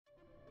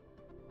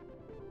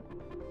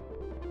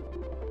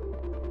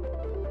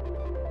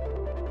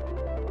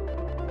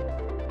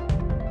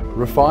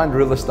Refined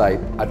Real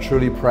Estate are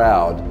truly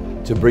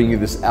proud to bring you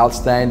this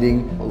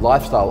outstanding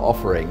lifestyle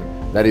offering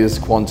that is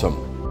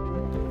Qantum.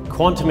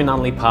 Qantum in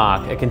Unley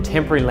Park, a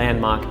contemporary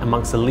landmark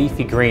amongst the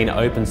leafy green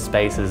open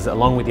spaces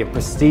along with your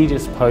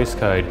prestigious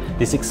postcode,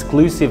 this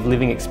exclusive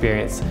living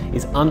experience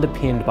is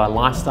underpinned by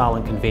lifestyle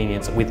and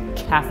convenience with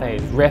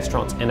cafes,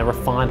 restaurants and a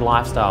refined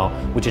lifestyle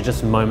which are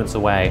just moments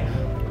away.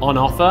 On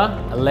offer,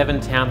 11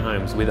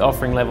 townhomes with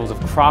offering levels of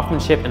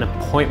craftsmanship and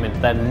appointment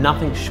that are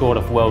nothing short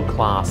of world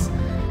class.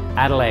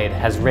 Adelaide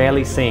has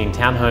rarely seen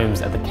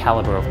townhomes at the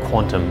calibre of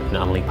Qantum in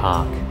Unley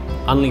Park.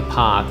 Unley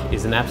Park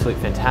is an absolute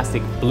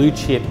fantastic blue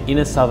chip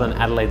inner southern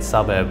Adelaide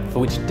suburb for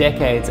which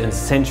decades and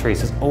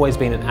centuries has always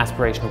been an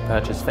aspirational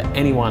purchase for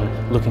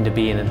anyone looking to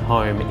be in a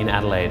home in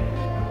Adelaide.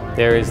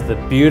 There is the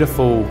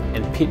beautiful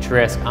and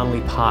picturesque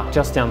Unley Park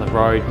just down the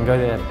road. You can go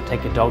there,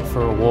 take your dog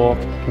for a walk,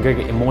 you can go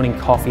get your morning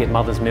coffee at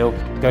Mother's Milk,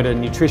 go to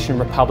Nutrition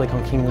Republic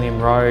on King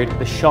William Road.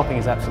 The shopping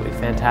is absolutely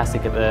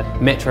fantastic at the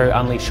Metro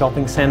Unley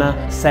Shopping Centre,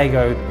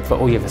 Sago for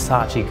all your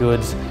Versace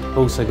goods. You've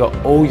also got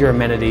all your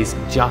amenities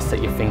just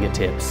at your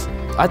fingertips.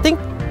 I think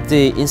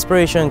the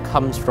inspiration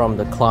comes from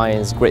the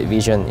client's great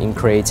vision in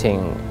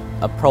creating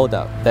a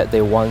product that he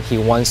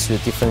wants to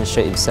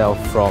differentiate himself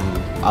from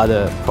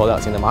other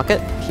products in the market.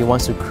 He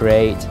wants to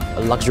create a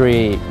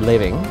luxury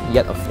living,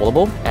 yet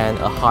affordable, and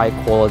a high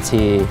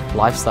quality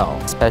lifestyle,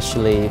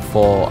 especially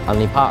for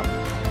Unley Park.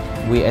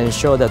 We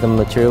ensure that the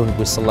materials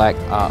we select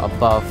are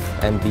above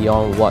and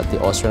beyond what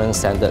the Australian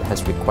standard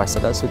has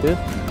requested us to do.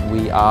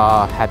 We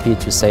are happy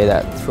to say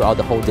that throughout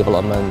the whole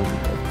development,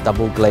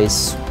 double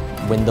glazed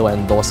window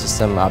and door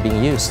system are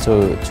being used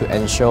to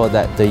ensure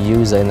that the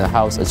user in the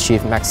house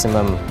achieve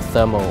maximum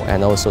thermal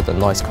and also the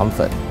noise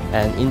comfort.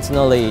 And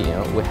internally,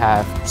 we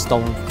have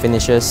stone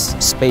finishes,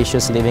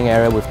 spacious living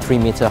area with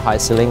 3-meter high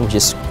ceiling, which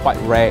is quite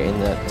rare in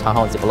the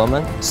townhouse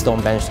development.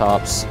 Stone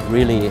benchtops,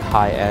 really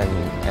high-end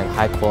and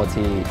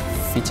high-quality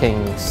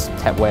fittings,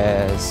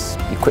 tapwares,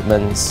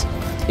 equipments.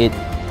 It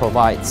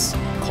provides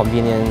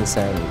convenience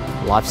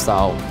and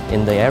lifestyle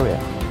in the area.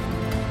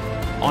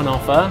 On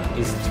offer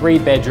is 3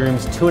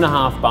 bedrooms,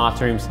 2.5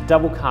 bathrooms,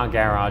 double car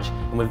garage,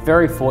 and we're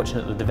very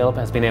fortunate the developer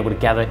has been able to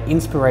gather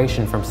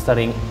inspiration from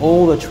studying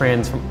all the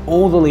trends from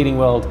all the leading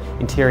world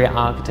interior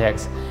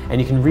architects, and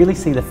you can really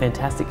see the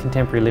fantastic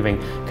contemporary living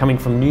coming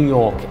from New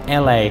York,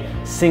 LA,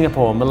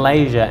 Singapore,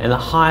 Malaysia, and the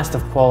highest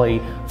of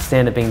quality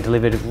standard being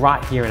delivered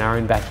right here in our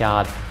own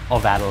backyard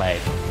of Adelaide.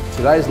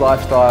 Today's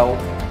lifestyle,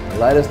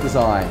 latest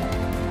design,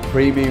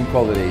 premium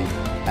quality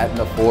at an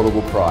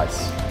affordable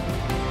price.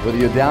 Whether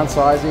you're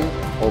downsizing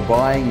or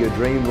buying your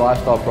dream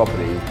lifestyle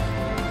property,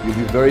 you'll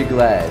be very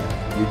glad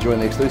you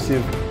joined the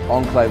exclusive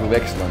enclave of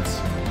excellence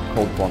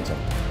called Qantum.